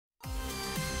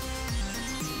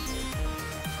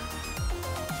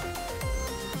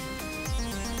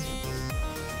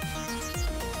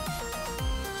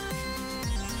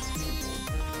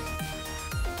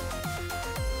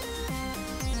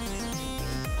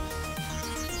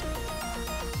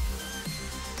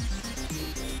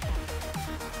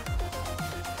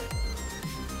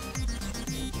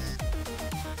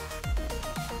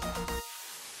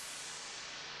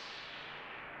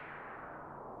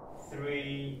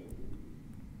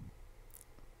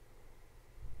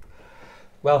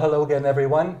Well, hello again,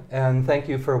 everyone, and thank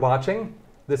you for watching.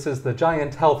 This is the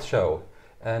Giant Health Show,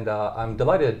 and I'm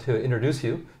delighted to introduce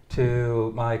you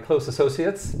to my close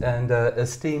associates and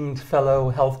esteemed fellow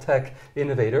health tech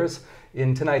innovators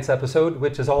in tonight's episode,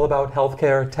 which is all about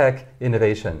healthcare tech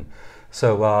innovation.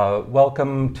 So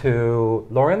welcome to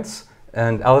Lawrence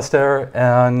and Alistair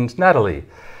and Natalie.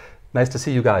 Nice to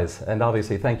see you guys, and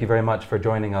obviously thank you very much for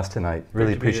joining us tonight.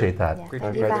 Really appreciate that. Yeah,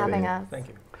 thank you for having us. Thank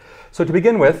you. So to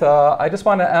begin with, I just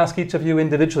want to ask each of you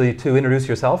individually to introduce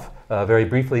yourself, very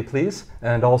briefly please,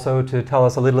 and also to tell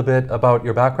us a little bit about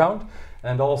your background,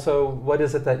 and also what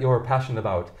is it that you're passionate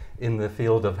about in the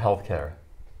field of healthcare.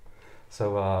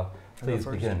 So please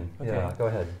begin. Okay. Yeah, go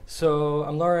ahead. So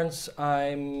I'm Lawrence.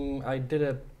 I did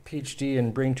a PhD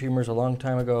in brain tumors a long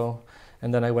time ago,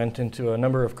 and then I went into a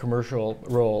number of commercial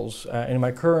roles. In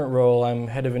my current role, I'm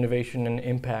head of innovation and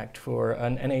impact for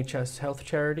an NHS health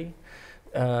charity.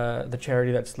 The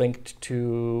charity that's linked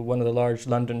to one of the large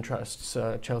London trusts,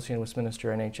 Chelsea and Westminster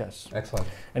NHS. Excellent.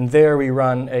 And there we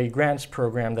run a grants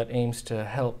program that aims to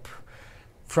help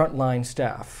frontline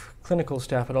staff, clinical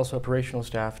staff, but also operational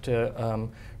staff to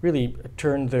really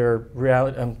turn their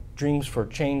dreams for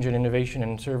change and innovation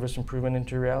and service improvement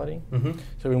into reality. Mm-hmm.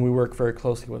 So we work very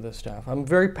closely with the staff. I'm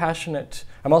very passionate.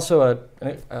 I'm also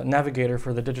a navigator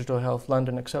for the Digital Health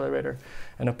London Accelerator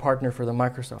and a partner for the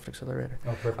Microsoft Accelerator.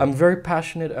 Oh, perfect. I'm very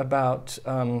passionate about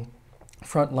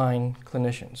frontline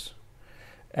clinicians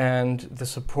and the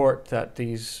support that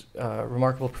these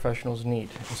remarkable professionals need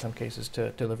in some cases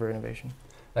to deliver innovation.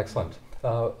 Excellent.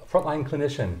 Frontline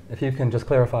clinician, if you can just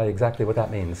clarify exactly what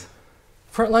that means.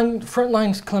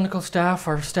 Frontline clinical staff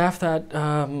are staff that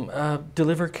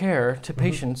deliver care to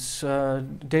patients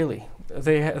daily.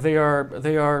 They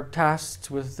are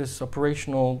tasked with this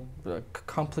operational,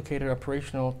 complicated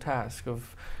operational task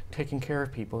of taking care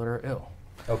of people that are ill.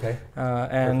 Okay.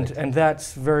 And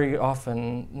that's very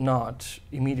often not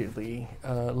immediately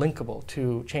linkable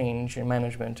to change in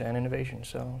management and innovation.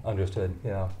 So Understood.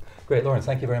 Yeah. Great, Lawrence.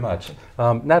 Thank you very much.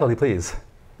 Natalie, please.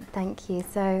 Thank you.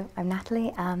 So I'm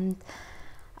Natalie, and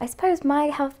I suppose my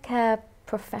healthcare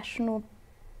professional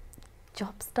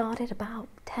job started about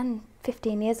 10,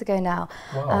 15 years ago now.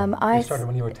 Wow. You started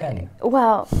when you were 10.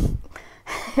 Well,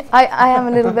 I am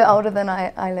a little bit older than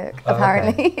I look,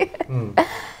 apparently. Okay.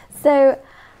 So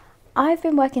I've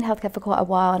been working in healthcare for quite a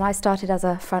while, and I started as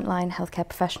a frontline healthcare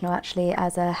professional, actually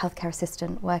as a healthcare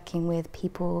assistant, working with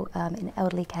people in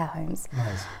elderly care homes,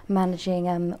 Nice.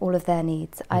 managing all of their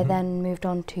needs. I then moved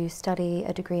on to study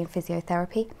a degree in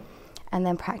physiotherapy, and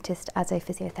then practiced as a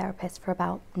physiotherapist for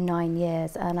about 9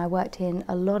 years, and I worked in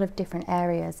a lot of different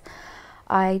areas.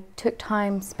 I took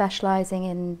time specialising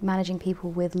in managing people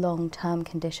with long-term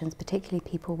conditions, particularly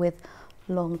people with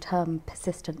long-term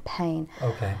persistent pain.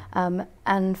 Okay.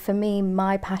 And for me,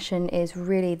 my passion is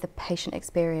really the patient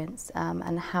experience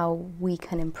and how we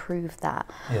can improve that.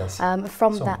 Yes.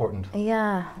 From So that, important.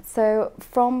 Yeah. So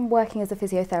from working as a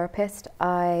physiotherapist,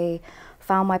 I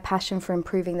found my passion for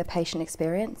improving the patient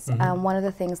experience. And one of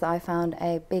the things that I found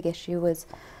a big issue was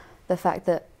the fact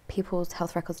that people's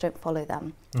health records don't follow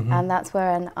them. And that's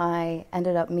where I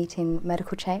ended up meeting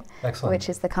Medical Chain, Excellent. which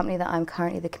is the company that I'm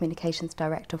currently the communications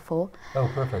director for. Oh,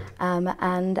 perfect.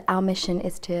 And our mission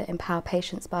is to empower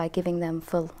patients by giving them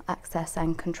full access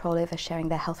and control over sharing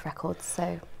their health records.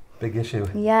 So Big issue.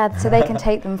 yeah, so they can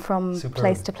take them from Superb.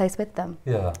 place to place with them.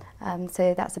 Yeah.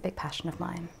 So that's a big passion of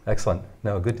mine. Excellent.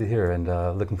 No, good to hear, and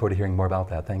looking forward to hearing more about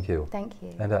that. Thank you. Thank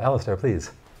you. And Alistair,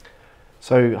 please.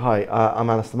 So, hi,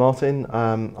 I'm Alistair Martin.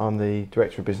 I'm the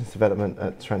Director of Business Development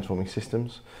at Transforming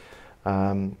Systems.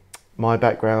 My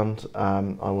background,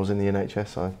 I was in the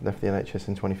NHS. I left the NHS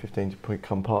in 2015 to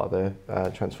become part of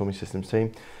the Transforming Systems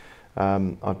team.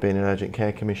 I've been an urgent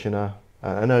care commissioner,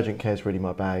 and urgent care is really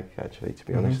my bag, actually, to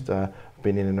be honest. I've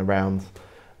been in and around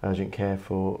urgent care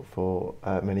for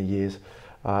many years.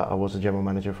 I was a general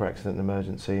manager for accident and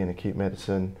emergency and acute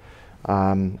medicine,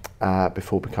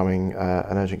 before becoming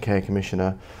an urgent care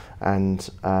commissioner, and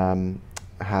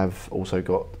have also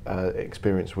got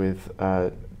experience with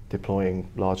deploying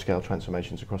large-scale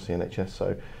transformations across the NHS.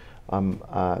 So I'm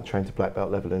trained to black belt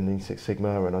level in Lean Six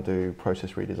Sigma, and I do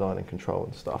process redesign and control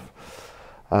and stuff.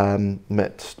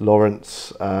 Met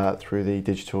Lawrence through the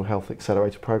Digital Health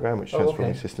Accelerator program, which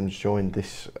Transforming Systems joined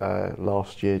this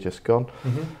last year, just gone.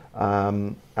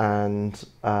 And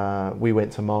we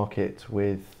went to market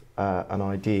with an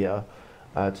idea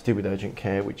to do with urgent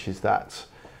care, which is that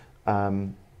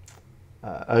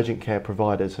urgent care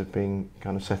providers have been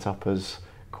kind of set up as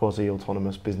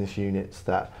quasi-autonomous business units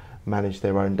that manage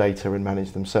their own data and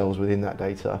manage themselves within that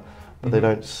data. but they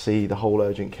don't see the whole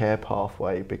urgent care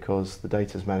pathway because the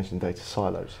data is managed in data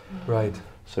silos. Right.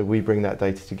 So we bring that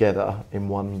data together in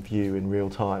one view in real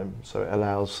time, so it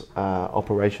allows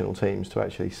operational teams to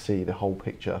actually see the whole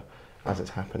picture as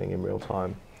it's happening in real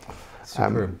time.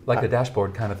 Super. Like a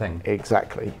dashboard kind of thing.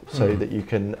 Exactly, so that you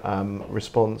can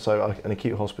respond. So an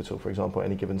acute hospital, for example, at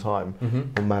any given time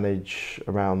will manage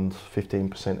around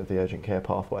 15% of the urgent care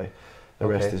pathway. The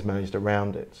rest is managed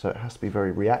around it, so it has to be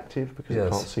very reactive because it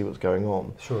can't see what's going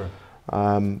on. Sure.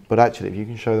 But actually, if you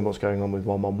can show them what's going on with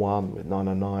 111, with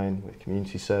 999, with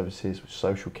community services, with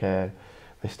social care,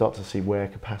 they start to see where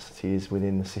capacity is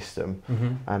within the system,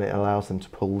 and it allows them to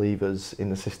pull levers in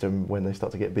the system when they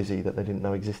start to get busy that they didn't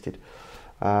know existed.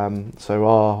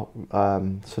 So our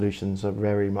solutions are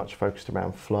very much focused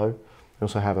around flow. We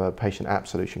also have a patient app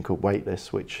solution called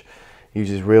Waitlist, which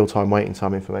uses real-time waiting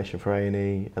time information for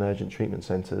A&E and urgent treatment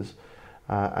centres,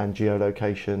 and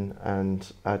geolocation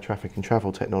and traffic and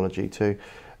travel technology to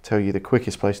tell you the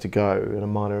quickest place to go in a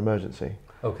minor emergency.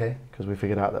 Okay. Because we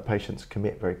figured out that patients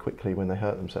commit very quickly when they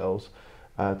hurt themselves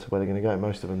to where they're going to go.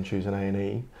 Most of them choose an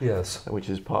A&E, yes, which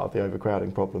is part of the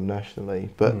overcrowding problem nationally.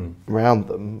 But around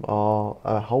them are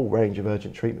a whole range of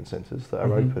urgent treatment centres that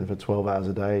are open for 12 hours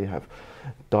a day, have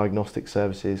diagnostic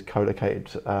services, co-located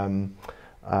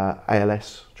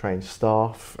ALS trained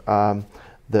staff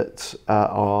that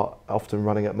are often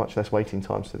running at much less waiting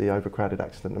times to the overcrowded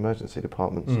accident and emergency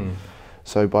departments.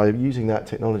 So by using that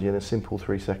technology in a simple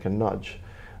 3-second nudge,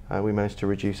 we managed to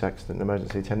reduce accident and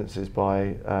emergency attendances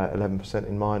by 11%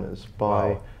 in minors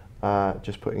by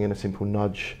just putting in a simple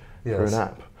nudge for an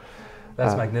app.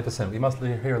 That's magnificent. We must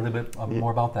hear a little bit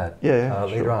more about that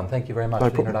later on. Thank you very much for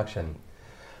the introduction.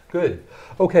 Good.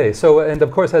 Okay, so, and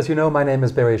of course, as you know, my name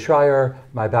is Barry Schreier.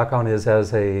 My background is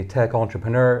as a tech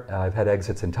entrepreneur. I've had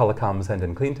exits in telecoms and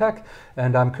in clean tech,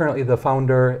 and I'm currently the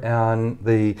founder and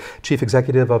the chief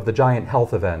executive of the Giant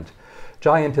Health event.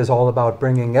 Giant is all about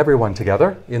bringing everyone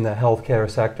together in the healthcare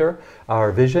sector.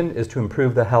 Our vision is to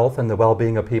improve the health and the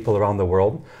well-being of people around the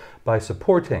world by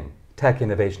supporting tech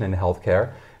innovation in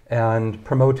healthcare and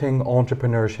promoting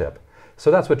entrepreneurship. So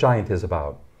that's what Giant is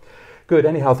about. Good.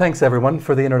 Anyhow, thanks everyone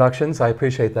for the introductions. I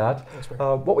appreciate that.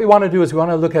 What we want to do is we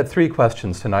want to look at 3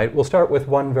 questions tonight. We'll start with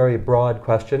one very broad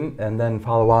question and then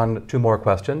follow on 2 more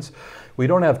questions. We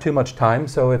don't have too much time,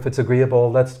 so if it's agreeable,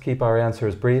 let's keep our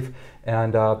answers brief.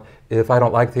 And if I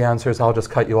don't like the answers, I'll just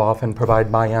cut you off and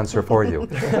provide my answer for you.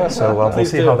 So we'll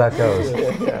see how that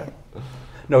goes.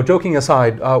 No, joking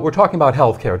aside, we're talking about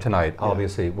healthcare tonight,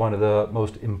 obviously, one of the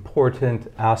most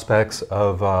important aspects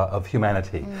of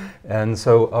humanity. And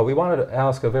so we wanted to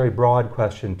ask a very broad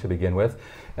question to begin with,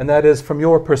 and that is, from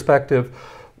your perspective,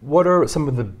 what are some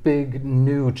of the big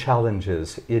new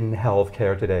challenges in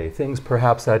healthcare today, things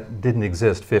perhaps that didn't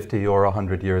exist 50 or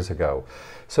 100 years ago?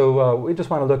 So we just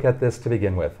want to look at this to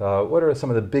begin with. What are some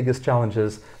of the biggest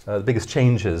challenges, the biggest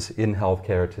changes in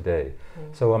healthcare today?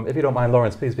 So if you don't mind,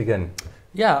 Lawrence, please begin.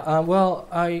 Yeah, well,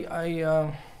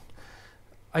 I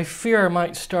fear I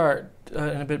might start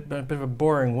in a bit of a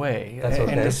boring way. That's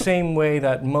okay. In the same way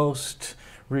that most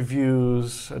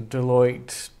reviews,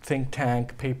 Deloitte think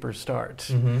tank papers start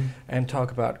and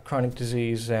talk about chronic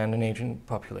disease and an aging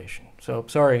population. So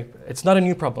sorry, it's not a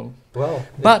new problem. Well,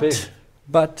 it's big.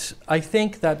 But I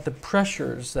think that the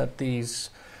pressures that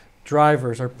these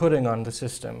drivers are putting on the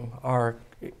system are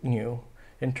new,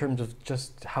 in terms of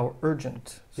just how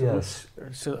urgent,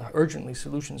 urgently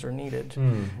solutions are needed,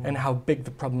 and how big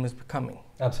the problem is becoming.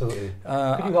 Absolutely.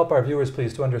 Could you help our viewers,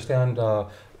 please, to understand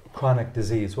chronic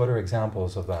disease? What are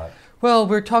examples of that? Well,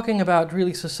 we're talking about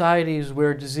really societies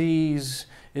where disease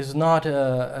is not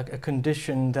a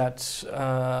condition that's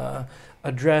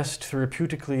addressed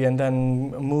therapeutically and then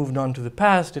moved on to the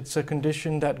past. It's a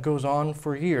condition that goes on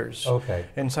for years. Okay.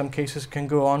 In some cases can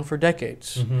go on for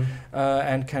decades,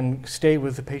 and can stay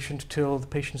with the patient till the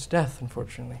patient's death,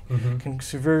 unfortunately. Can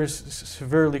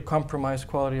severely compromise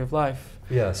quality of life.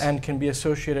 Yes. And can be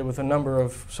associated with a number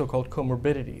of so-called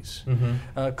comorbidities.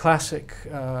 Classic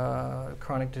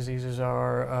chronic diseases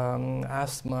are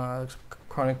asthma,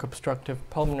 chronic obstructive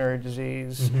pulmonary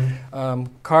disease,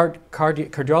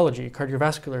 cardiology,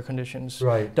 cardiovascular conditions,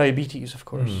 diabetes, of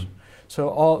course. So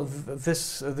all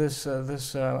this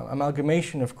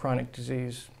amalgamation of chronic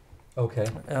disease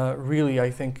really,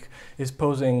 I think, is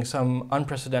posing some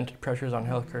unprecedented pressures on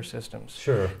healthcare systems.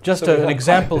 Sure. Just an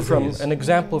example from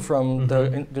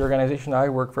the organization I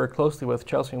work very closely with,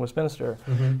 Chelsea and Westminster.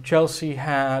 Chelsea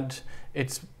had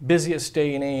its busiest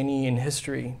day in A&E in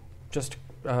history just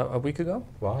a week ago.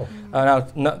 Wow.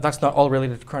 That's not all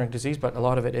related to chronic disease, but a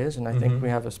lot of it is, and I think we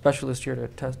have a specialist here to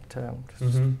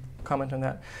comment on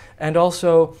that. And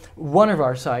also, one of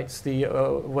our sites, the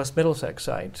West Middlesex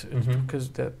site, because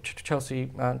the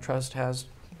Chelsea Trust has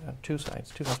two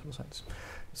hospital sites,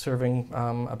 serving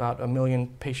about 1 million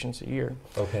patients a year.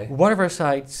 Okay. One of our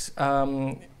sites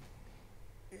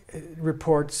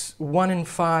reports 1 in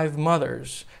 5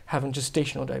 mothers having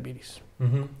gestational diabetes.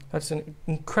 That's an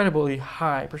incredibly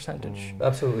high percentage.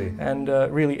 Absolutely. And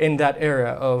really in that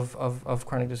area of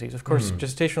chronic disease. Of course,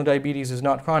 gestational diabetes is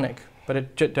not chronic,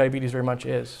 but diabetes very much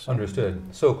is. So. Understood.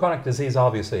 So chronic disease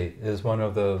obviously is one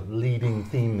of the leading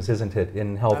themes, isn't it,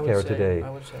 in healthcare today? I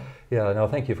would say. Yeah, no,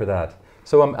 thank you for that.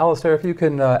 So Alistair, if you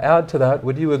can add to that,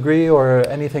 would you agree, or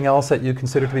anything else that you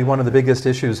consider to be one of the biggest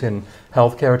issues in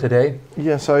healthcare today?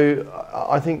 Yeah, so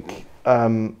I think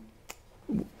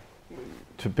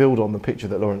to build on the picture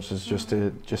that Lawrence has just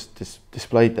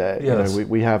displayed there, yes.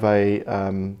 we have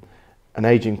an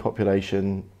aging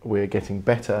population. We're getting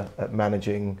better at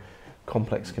managing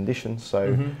complex conditions,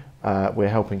 so we're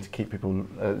helping to keep people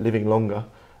living longer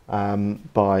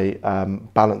by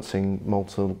balancing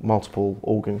multiple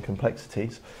organ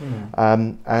complexities,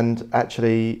 and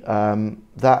actually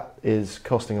that is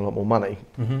costing a lot more money.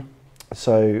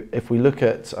 So if we look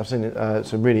at, I've seen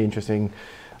some really interesting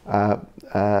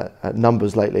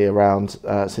numbers lately around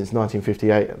since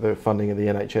 1958, the funding of the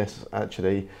NHS.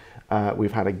 Actually,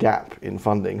 we've had a gap in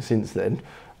funding since then,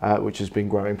 which has been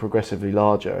growing progressively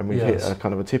larger, and we've hit a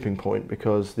kind of a tipping point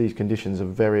because these conditions are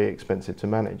very expensive to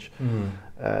manage.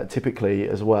 Typically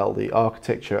as well, the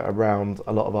architecture around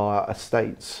a lot of our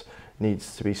estates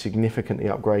needs to be significantly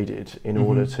upgraded in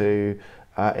order to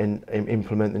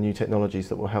implement the new technologies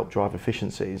that will help drive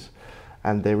efficiencies.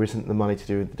 And there isn't the money to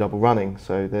do the double running.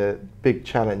 So the big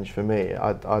challenge for me,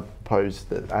 I'd pose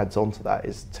that adds on to that,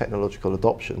 is technological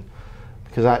adoption.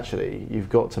 Because actually, you've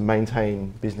got to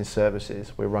maintain business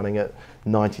services. We're running at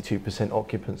 92%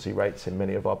 occupancy rates in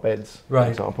many of our beds, for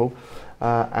example.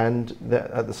 And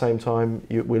at the same time,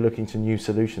 we're looking to new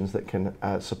solutions that can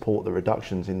support the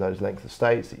reductions in those length of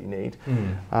stays that you need,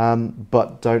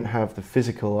 but don't have the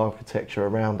physical architecture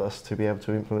around us to be able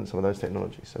to implement some of those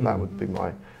technologies. So that would be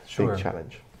my big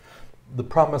challenge. The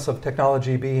promise of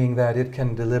technology being that it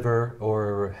can deliver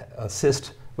or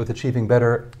assist with achieving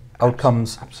better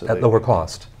outcomes at lower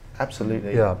cost.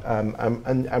 Absolutely. Yeah.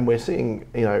 And we're seeing,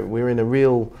 we're in a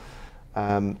real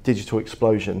digital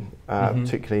explosion,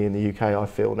 particularly in the UK, I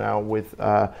feel now, with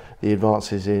the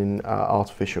advances in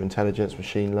artificial intelligence,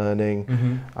 machine learning,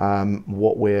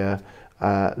 what we're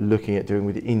looking at doing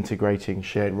with integrating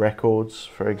shared records,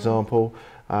 for example,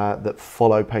 that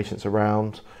follow patients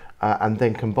around, and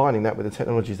then combining that with the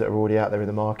technologies that are already out there in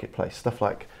the marketplace, stuff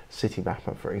like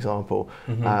Citymapper, for example,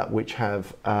 which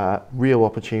have real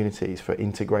opportunities for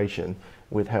integration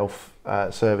with health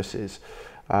services.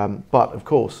 But of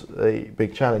course, the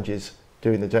big challenge is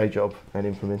doing the day job and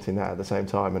implementing that at the same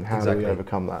time, and how do we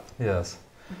overcome that? Yes.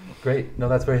 Great. No,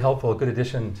 that's very helpful. Good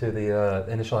addition to the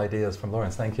initial ideas from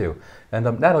Lawrence. Thank you.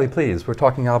 And Natalie, please, we're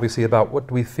talking obviously about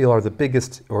what we feel are the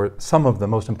biggest or some of the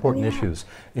most important issues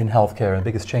in healthcare and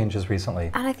biggest changes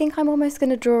recently. And I think I'm almost going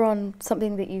to draw on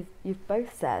something that you've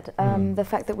both said. The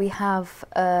fact that we have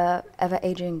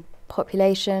ever-aging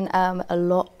population, a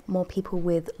lot more people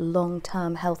with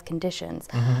long-term health conditions,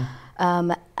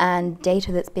 and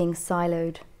data that's being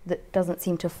siloed that doesn't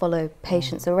seem to follow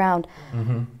patients around.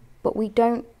 But we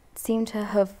don't seem to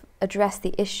have addressed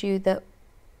the issue that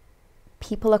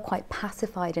people are quite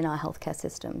pacified in our healthcare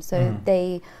system. So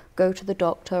they go to the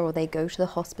doctor or they go to the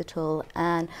hospital,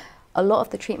 and a lot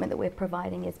of the treatment that we're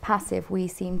providing is passive. We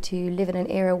seem to live in an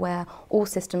era where all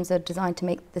systems are designed to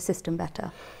make the system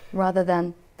better rather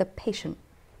than the patient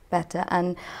better.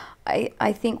 And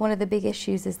I think one of the big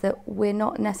issues is that we're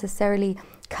not necessarily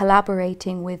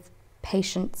collaborating with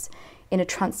patients in a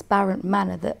transparent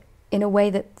manner, that in a way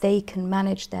that they can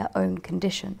manage their own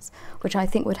conditions, which I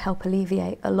think would help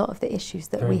alleviate a lot of the issues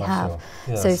that we have.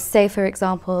 So. Yes. So say, for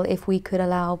example, if we could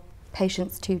allow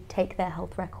patients to take their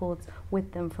health records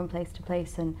with them from place to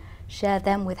place and share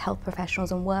them with health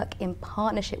professionals and work in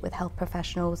partnership with health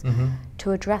professionals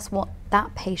to address what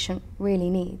that patient really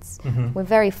needs. We're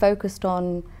very focused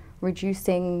on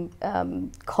reducing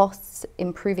costs,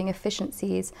 improving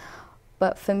efficiencies,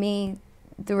 but for me,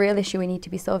 the real issue we need to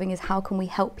be solving is how can we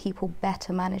help people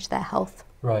better manage their health.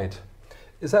 Right.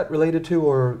 Is that related to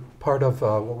or part of,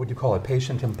 what would you call it,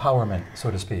 patient empowerment, so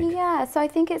to speak? Yeah, so I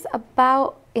think it's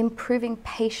about improving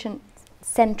patient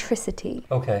centricity,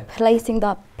 placing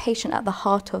the patient at the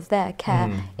heart of their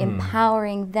care,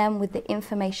 empowering them with the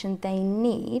information they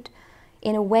need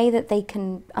in a way that they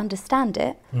can understand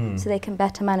it so they can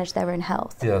better manage their own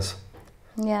health. Yes.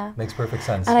 Yeah. Makes perfect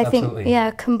sense. And I Absolutely. think,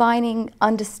 yeah, combining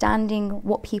understanding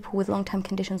what people with long-term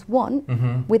conditions want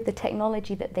with the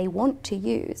technology that they want to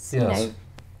use, you know,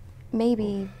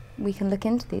 maybe we can look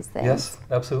into these things. Yes,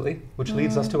 absolutely. Which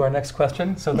leads us to our next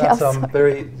question. So Yeah, that's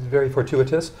very, very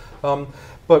fortuitous.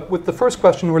 But with the first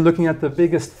question, we're looking at the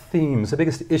biggest themes, the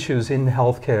biggest issues in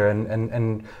healthcare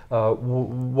and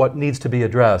what needs to be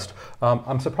addressed.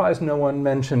 I'm surprised no one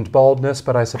mentioned baldness,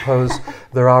 but I suppose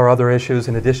there are other issues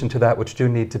in addition to that which do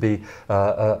need to be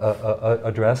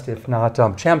addressed, if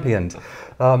not championed.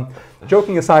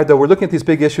 Joking aside, though, we're looking at these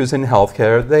big issues in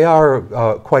healthcare. They are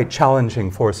quite challenging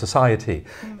for society.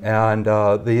 And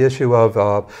the issue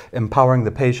of empowering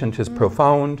the patient is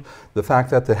profound. The fact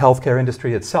that the healthcare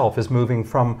industry itself is moving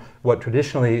from what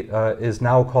traditionally is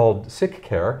now called sick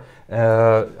care,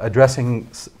 addressing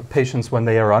patients when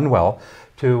they are unwell,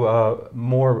 to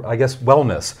more, I guess,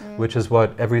 wellness, which is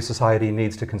what every society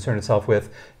needs to concern itself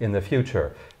with in the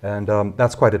future. And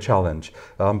that's quite a challenge.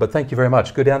 But thank you very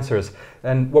much. Good answers.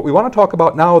 And what we want to talk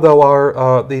about now, though,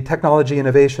 are the technology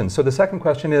innovations. So the second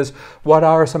question is, what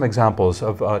are some examples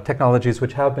of technologies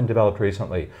which have been developed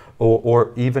recently,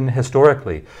 or even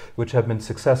historically, which have been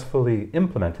successfully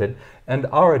implemented and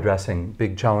are addressing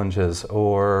big challenges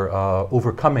or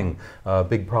overcoming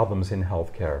big problems in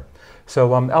healthcare?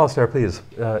 So, Alistair, please,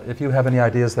 if you have any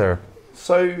ideas there.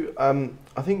 So,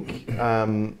 I think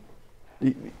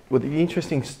the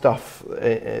interesting stuff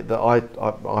that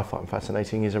I find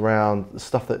fascinating is around the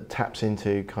stuff that taps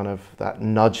into kind of that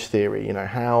nudge theory. You know,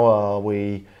 how are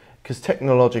we? Because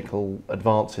technological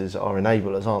advances are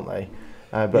enablers, aren't they?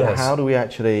 But Yes. how do we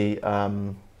actually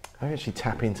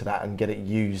tap into that and get it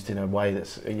used in a way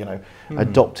that's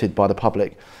adopted by the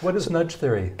public? What is nudge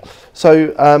theory?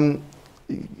 So.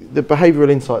 The behavioural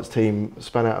insights team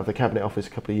spun out of the Cabinet Office a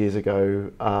couple of years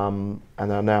ago and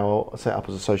are now set up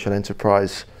as a social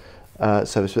enterprise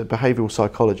service with behavioural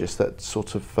psychologists that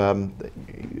sort of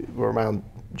were around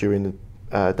during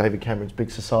David Cameron's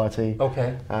Big Society.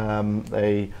 Okay.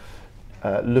 They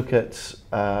look at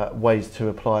ways to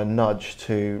apply a nudge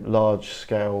to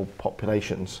large-scale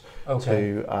populations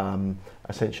to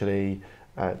essentially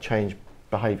change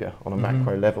behaviour on a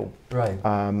macro level. Right.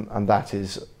 And that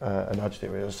is a nudge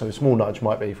theory. So a small nudge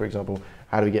might be, for example,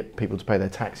 how do we get people to pay their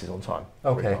taxes on time,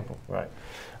 for example, right?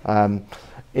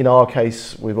 In our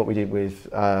case, with what we did with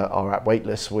our app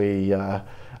Waitlist, we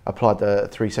applied the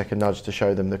 3-second nudge to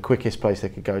show them the quickest place they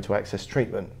could go to access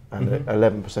treatment, and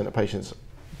 11% of patients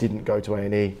didn't go to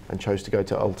A&E and chose to go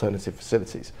to alternative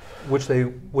facilities. Which they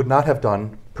would not have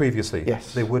done previously.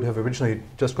 Yes. They would have originally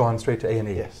just gone straight to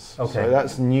A&E. Yes. Okay. So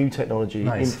that's new technology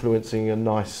influencing a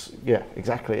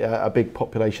a big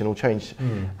populational change.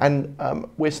 And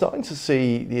we're starting to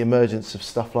see the emergence of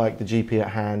stuff like the GP at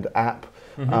Hand app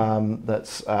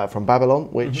that's from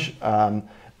Babylon, which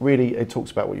really, it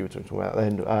talks about what you were talking about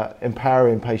then,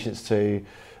 empowering patients to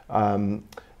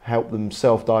help them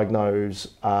self-diagnose,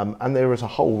 and there is a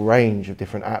whole range of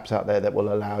different apps out there that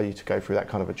will allow you to go through that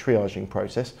kind of a triaging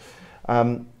process,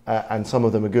 and some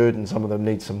of them are good and some of them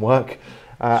need some work.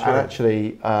 And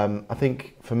actually, I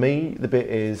think for me the bit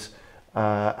is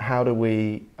how do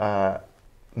we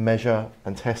measure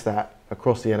and test that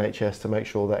across the NHS to make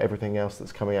sure that everything else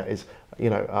that's coming out is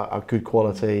a good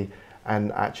quality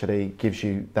and actually gives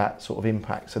you that sort of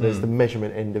impact. So there's the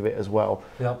measurement end of it as well.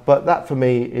 Yep. But that for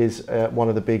me is one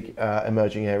of the big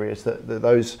emerging areas that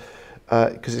those,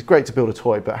 because it's great to build a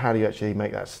toy, but how do you actually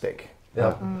make that stick?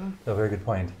 Yeah, a very good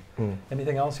point.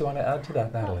 Anything else you want to add to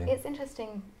that, Natalie? It's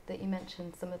interesting that you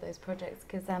mentioned some of those projects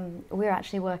because we're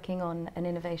actually working on an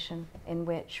innovation in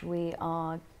which we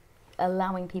are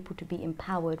allowing people to be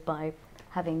empowered by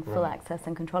having full access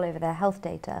and control over their health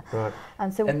data. Right.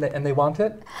 And so And they want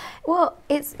it? well,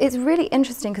 it's really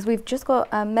interesting because we've just got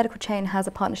Medical Chain has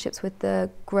a partnerships with the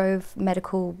Grove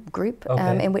Medical Group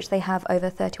in which they have over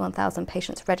 31,000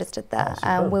 patients registered there.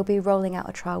 And we'll be rolling out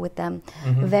a trial with them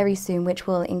very soon, which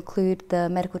will include the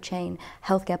Medical Chain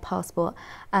healthcare passport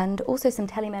and also some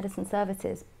telemedicine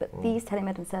services. But these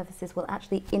telemedicine services will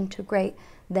actually integrate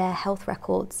their health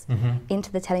records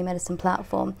into the telemedicine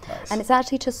platform. Nice. And it's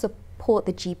actually to support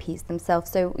the GPs themselves.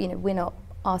 So, we're not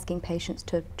asking patients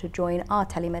to join our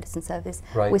telemedicine service.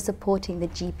 Right. We're supporting the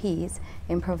GPs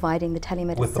in providing the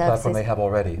telemedicine With the services platform they have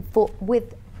already?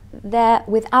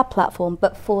 with our platform,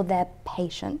 but for their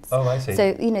patients. Oh, I see.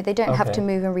 So, they don't have to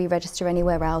move and re-register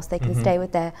anywhere else. They can stay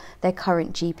with their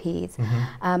current GPs.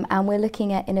 And we're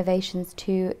looking at innovations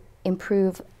to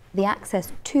improve the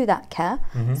access to that care.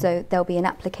 So there'll be an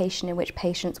application in which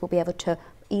patients will be able to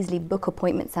easily book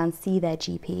appointments and see their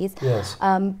GPs. Yes.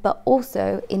 But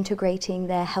also integrating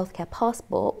their healthcare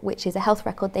passport, which is a health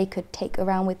record they could take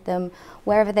around with them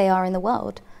wherever they are in the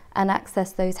world and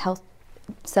access those health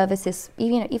services,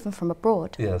 even from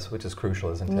abroad. Yes, which is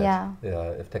crucial, isn't it? Yeah.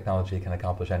 If technology can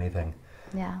accomplish anything.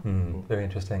 Yeah. Very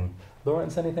interesting.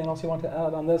 Lawrence, anything else you want to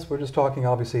add on this? We're just talking,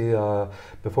 obviously,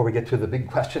 before we get to the big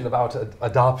question about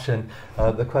adoption,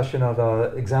 the question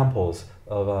of examples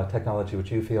of technology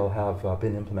which you feel have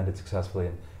been implemented successfully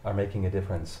and are making a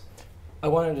difference. I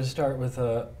wanted to start with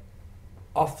a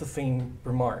off-the-theme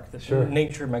remark that Sure.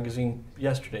 Nature magazine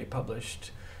yesterday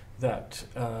published that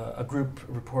a group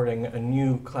reporting a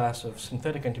new class of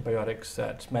synthetic antibiotics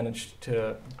that managed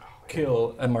to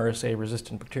kill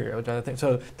MRSA-resistant bacteria. Which I think,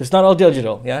 so it's not all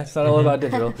digital, yeah? It's not all about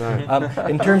digital.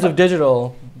 In terms of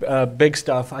digital, big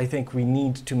stuff, I think we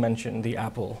need to mention the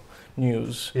Apple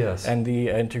news Yes. and the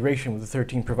integration with the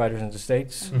 13 providers in the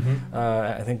States. Mm-hmm.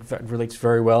 I think that relates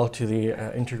very well to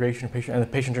the integration of patient and the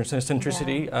patient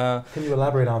centricity. Can you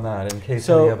elaborate on that in case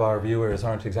So- any of our viewers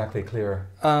aren't exactly clear?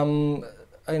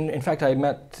 In fact, I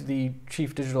met the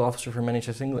chief digital officer from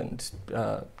NHS England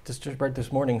just right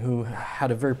this morning, who had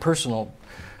a very personal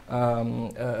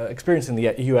experience in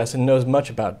the US and knows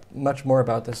much more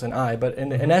about this than I. But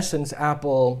in essence,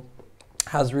 Apple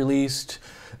has released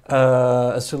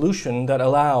a solution that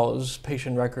allows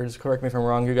patient records, correct me if I'm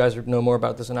wrong, you guys know more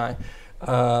about this than I,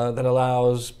 that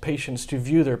allows patients to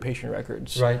view their patient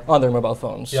records Right. on their mobile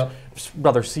phones Yep.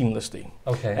 rather seamlessly.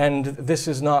 Okay. And this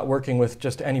is not working with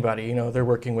just anybody. They're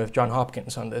working with Johns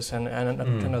Hopkins on this and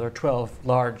another 12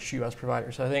 large US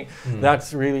providers. I think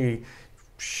that's really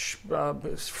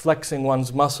flexing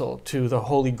one's muscle to the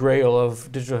holy grail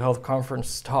of digital health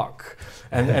conference talk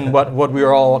and what we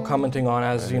are all commenting on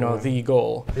as the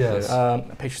goal. Yes.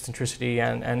 Patient centricity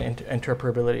and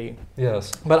interoperability.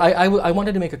 Yes. But I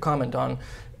wanted to make a comment on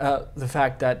the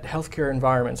fact that healthcare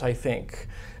environments, I think,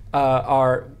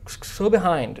 are so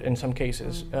behind in some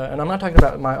cases, and I'm not talking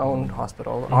about my own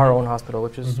hospital, our own hospital,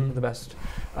 which is the best,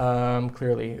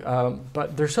 clearly,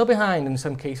 but they're so behind in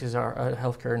some cases, our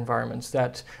healthcare environments,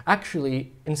 that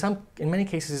actually, in many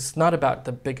cases, it's not about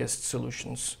the biggest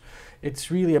solutions. It's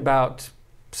really about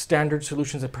standard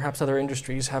solutions that perhaps other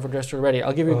industries have addressed already.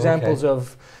 I'll give you examples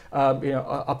of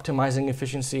optimizing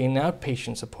efficiency in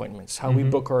outpatients appointments, how we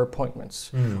book our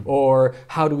appointments, or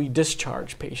how do we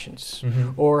discharge patients,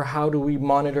 or how do we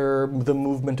monitor the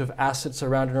movement of assets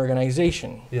around an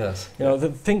organization. Yes. The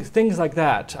things like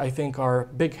that, I think, are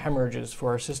big hemorrhages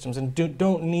for our systems and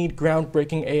don't need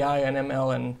groundbreaking AI and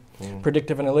ML and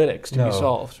predictive analytics to be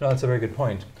solved. No, that's a very good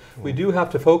point. We do have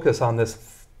to focus on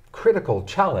this critical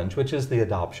challenge, which is the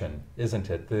adoption, isn't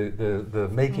it? The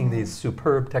making these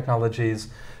superb technologies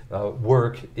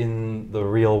work in the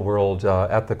real world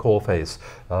at the coalface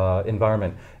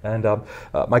environment. And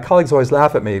my colleagues always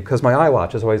laugh at me because my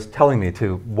iWatch is always telling me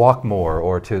to walk more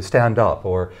or to stand up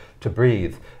or to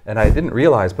breathe. And I didn't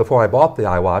realize before I bought the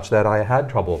iWatch that I had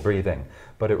trouble breathing.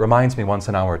 But it reminds me once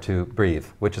an hour to breathe,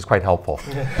 which is quite helpful.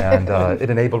 And it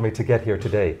enabled me to get here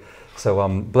today. So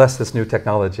bless this new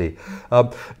technology.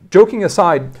 Joking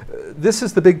aside, this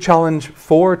is the big challenge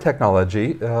for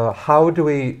technology. How do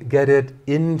we get it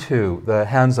into the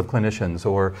hands of clinicians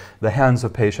or the hands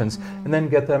of patients and then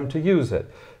get them to use it?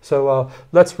 So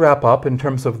let's wrap up in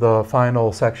terms of the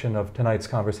final section of tonight's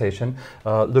conversation,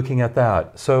 looking at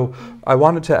that. So I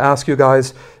wanted to ask you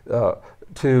guys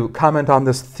to comment on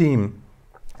this theme,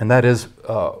 and that is,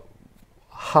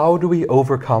 how do we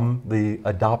overcome the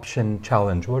adoption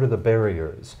challenge? What are the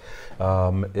barriers?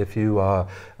 If you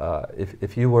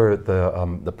were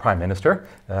the Prime Minister,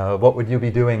 what would you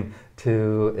be doing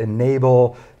to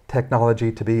enable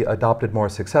technology to be adopted more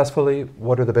successfully?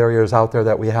 What are the barriers out there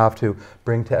that we have to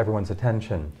bring to everyone's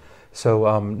attention?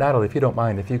 So Natalie, if you don't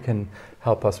mind, if you can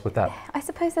help us with that. I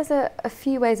suppose there's a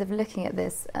few ways of looking at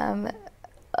this.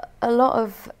 A lot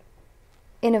of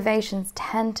innovations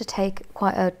tend to take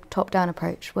quite a top-down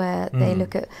approach where they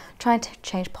look at trying to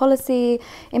change policy,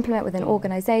 implement within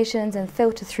organizations and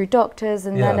filter through doctors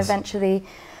and then eventually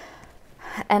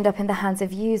end up in the hands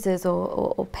of users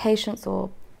or patients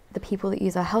or the people that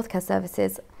use our healthcare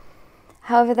services.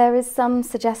 However, there is some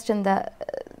suggestion that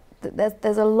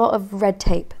there's a lot of red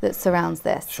tape that surrounds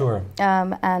this. Sure.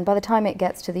 And by the time it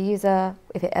gets to the user,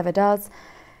 if it ever does,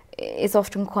 it's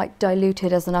often quite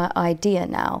diluted as an idea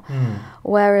now.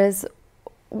 Whereas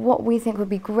what we think would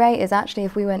be great is actually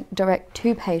if we went direct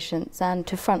to patients and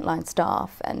to frontline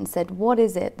staff and said, what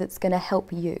is it that's going to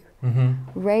help you?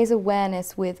 Raise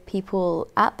awareness with people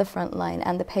at the front line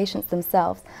and the patients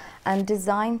themselves and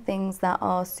design things that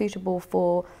are suitable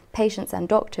for patients and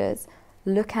doctors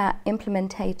look at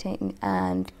implementing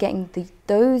and getting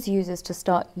those users to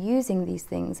start using these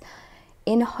things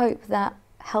in hope that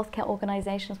healthcare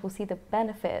organizations will see the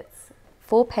benefits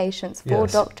for patients, for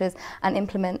doctors, and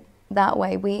implement that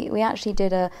way. We actually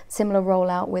did a similar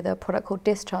rollout with a product called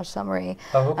Discharge Summary,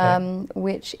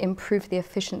 which improved the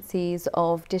efficiencies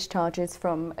of discharges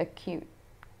from acute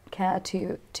care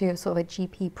to sort of a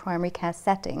GP primary care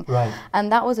setting. Right.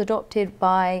 And that was adopted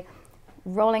by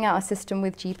rolling out a system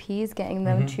with GPs, getting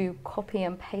them to copy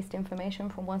and paste information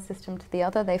from one system to the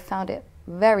other. They found it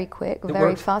very quick,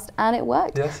 very fast, and it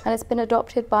worked. Yes. And it's been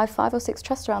adopted by 5 or 6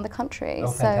 trusts around the country.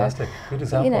 Oh, fantastic. Good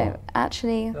example. You know,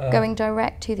 actually going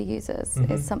direct to the users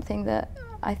is something that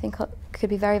I think could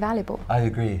be very valuable. I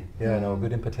agree. Yeah, no,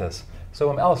 good impetus.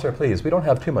 So, Alistair, please, we don't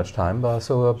have too much time,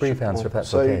 so a brief answer if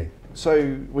that's okay.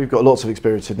 So we've got lots of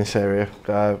experience in this area.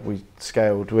 We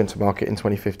went to market in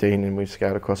 2015, and we've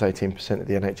scaled across 18% of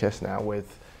the NHS now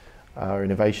with our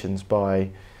innovations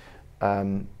by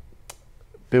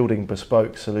building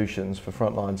bespoke solutions for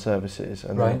frontline services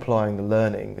and then applying the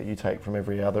learning that you take from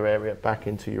every other area back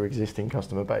into your existing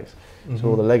customer base. So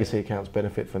all the legacy accounts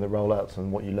benefit from the rollouts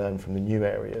and what you learn from the new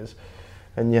areas.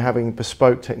 And you're having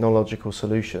bespoke technological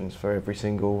solutions for every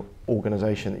single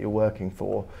organisation that you're working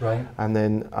for. Right. And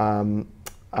then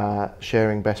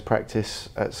sharing best practice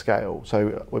at scale.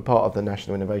 So we're part of the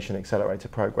National Innovation Accelerator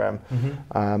Programme.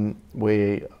 I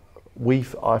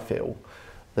feel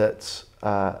that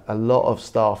a lot of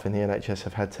staff in the NHS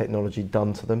have had technology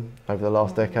done to them over the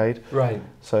last decade. Right.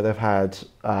 So they've had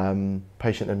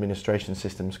patient administration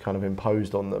systems kind of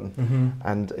imposed on them,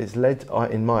 and it's led,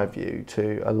 in my view,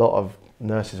 to a lot of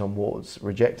nurses on wards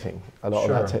rejecting a lot of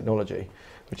that technology,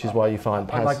 which is why you find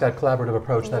I like that collaborative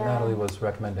approach that Natalie was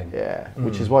recommending. Yeah,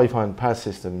 which is why you find PAS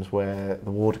systems where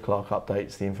the ward clerk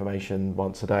updates the information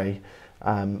once a day,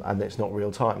 and it's not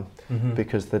real time,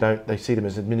 because they see them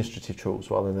as administrative tools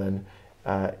rather than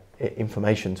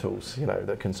information tools,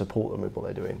 that can support them with what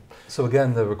they're doing. So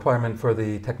again, the requirement for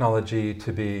the technology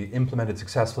to be implemented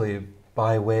successfully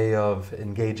by way of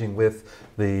engaging with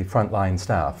the frontline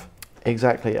staff.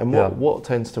 Exactly, and what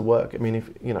tends to work, I mean, if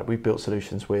we've built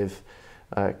solutions with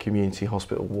community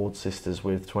hospital ward sisters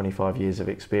with 25 years of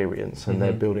experience, and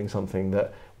they're building something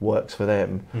that works for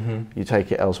them. You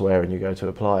take it elsewhere and you go to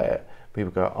apply it, people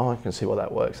go, oh, I can see why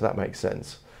that works, that makes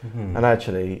sense. And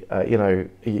actually,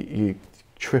 you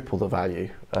triple the value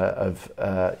of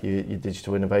your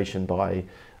digital innovation by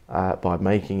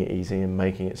making it easy and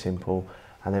making it simple,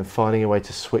 and then finding a way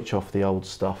to switch off the old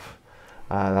stuff.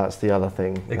 That's the other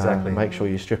thing. Exactly. Make sure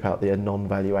you strip out the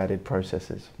non-value added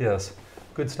processes. Yes.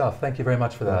 Good stuff. Thank you very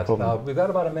much for that. No we've got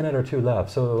about a minute or two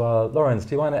left. So, Lawrence,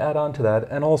 do you want to add on to that?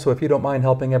 And also, if you don't mind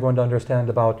helping everyone to understand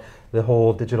about the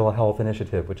whole digital health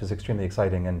initiative, which is extremely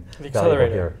exciting and valuable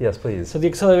here. Yes, please. So the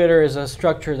accelerator is a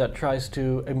structure that tries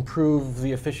to improve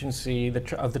the efficiency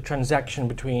of the transaction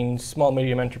between small,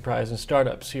 medium enterprise and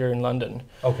startups here in London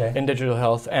in digital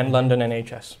health and London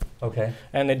NHS. Okay.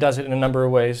 And it does it in a number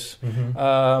of ways.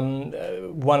 One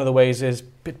of the ways is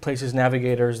it places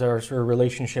navigators that are sort of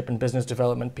relationship and business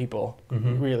development people,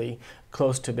 really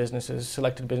close to businesses,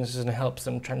 selected businesses, and helps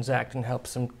them transact and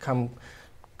helps them come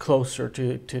closer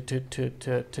to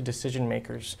decision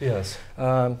makers. Yes.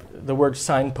 The word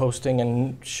signposting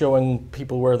and showing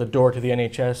people where the door to the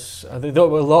NHS, there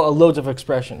were loads of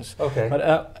expressions. Okay.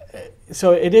 But,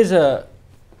 so it is a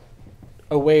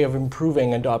way of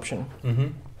improving adoption.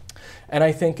 And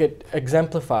I think it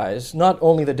exemplifies not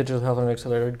only the Digital Health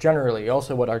Accelerator generally,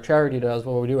 also what our charity does,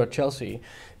 what we do at Chelsea.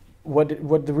 What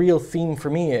the real theme for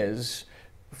me is,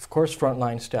 of course,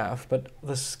 frontline staff, but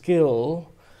the skill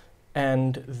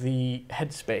and the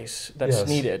headspace that's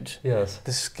needed. Yes.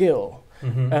 The skill.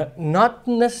 Not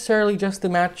necessarily just the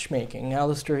matchmaking.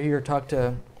 Alistair here talked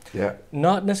to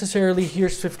not necessarily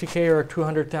here's 50K or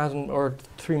 200,000 or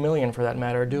 3 million for that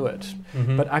matter, do it.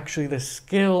 But actually the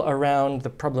skill around the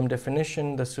problem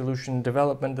definition, the solution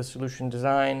development, the solution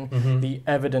design, the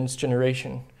evidence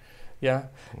generation. Yeah.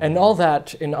 And all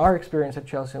that, in our experience at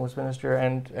Chelsea and Westminster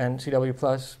and CW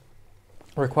Plus,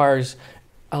 requires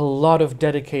a lot of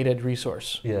dedicated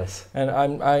resource. Yes. And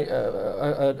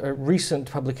a recent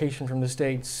publication from the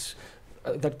States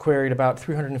that queried about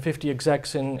 350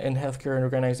 execs in healthcare and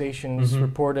organizations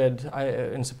reported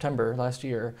in September last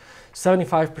year,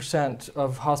 75%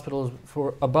 of hospitals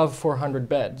for above 400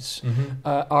 beds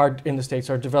are in the States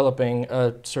are developing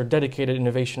a sort of dedicated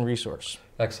innovation resource.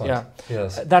 Excellent. Yeah.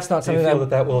 Yes. That's not Do you something feel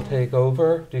that will take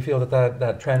over? Do you feel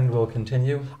that trend will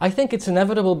continue? I think it's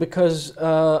inevitable because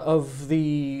of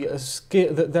the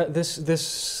this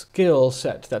skill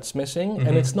set that's missing,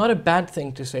 and it's not a bad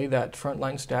thing to say that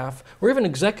frontline staff or even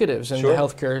executives in the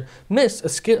healthcare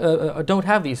don't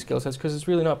have these skill sets because it's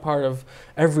really not part of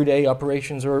everyday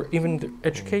operations or even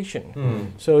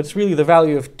education. So it's really the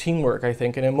value of teamwork, I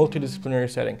think, in a multidisciplinary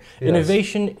setting. Yes.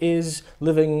 Innovation is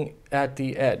living at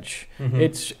the edge.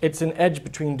 It's an edge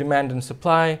between demand and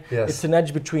supply. Yes. It's an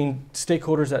edge between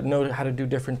stakeholders that know how to do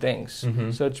different things.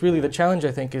 So it's really the challenge,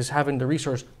 I think, is having the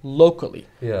resource locally.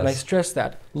 Yes. And I stress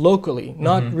that locally,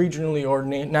 not regionally or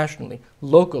nationally,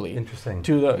 locally. Interesting.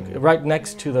 To the right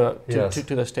next to the Yes.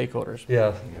 to the stakeholders.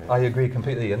 Yeah, I agree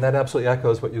completely, and that absolutely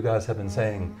echoes what you guys have been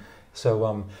saying.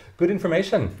 So good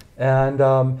information, and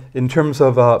in terms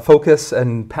of focus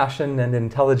and passion and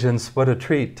intelligence, what a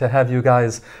treat to have you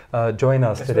guys join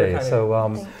us today. So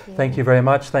thank you very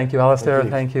much. Thank you, Alistair.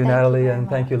 Thank you, Natalie, and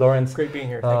thank you, Lawrence. Great being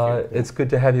here. Thank you. It's good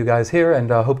to have you guys here, and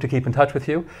hope to keep in touch with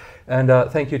you. And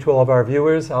thank you to all of our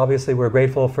viewers. Obviously, we're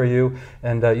grateful for you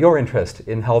and your interest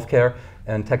in healthcare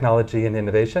and technology and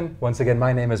innovation. Once again,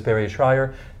 my name is Barry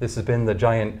Schreier. This has been the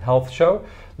Giant Health Show,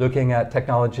 looking at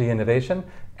technology innovation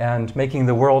and making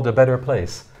the world a better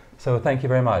place. So thank you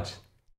very much.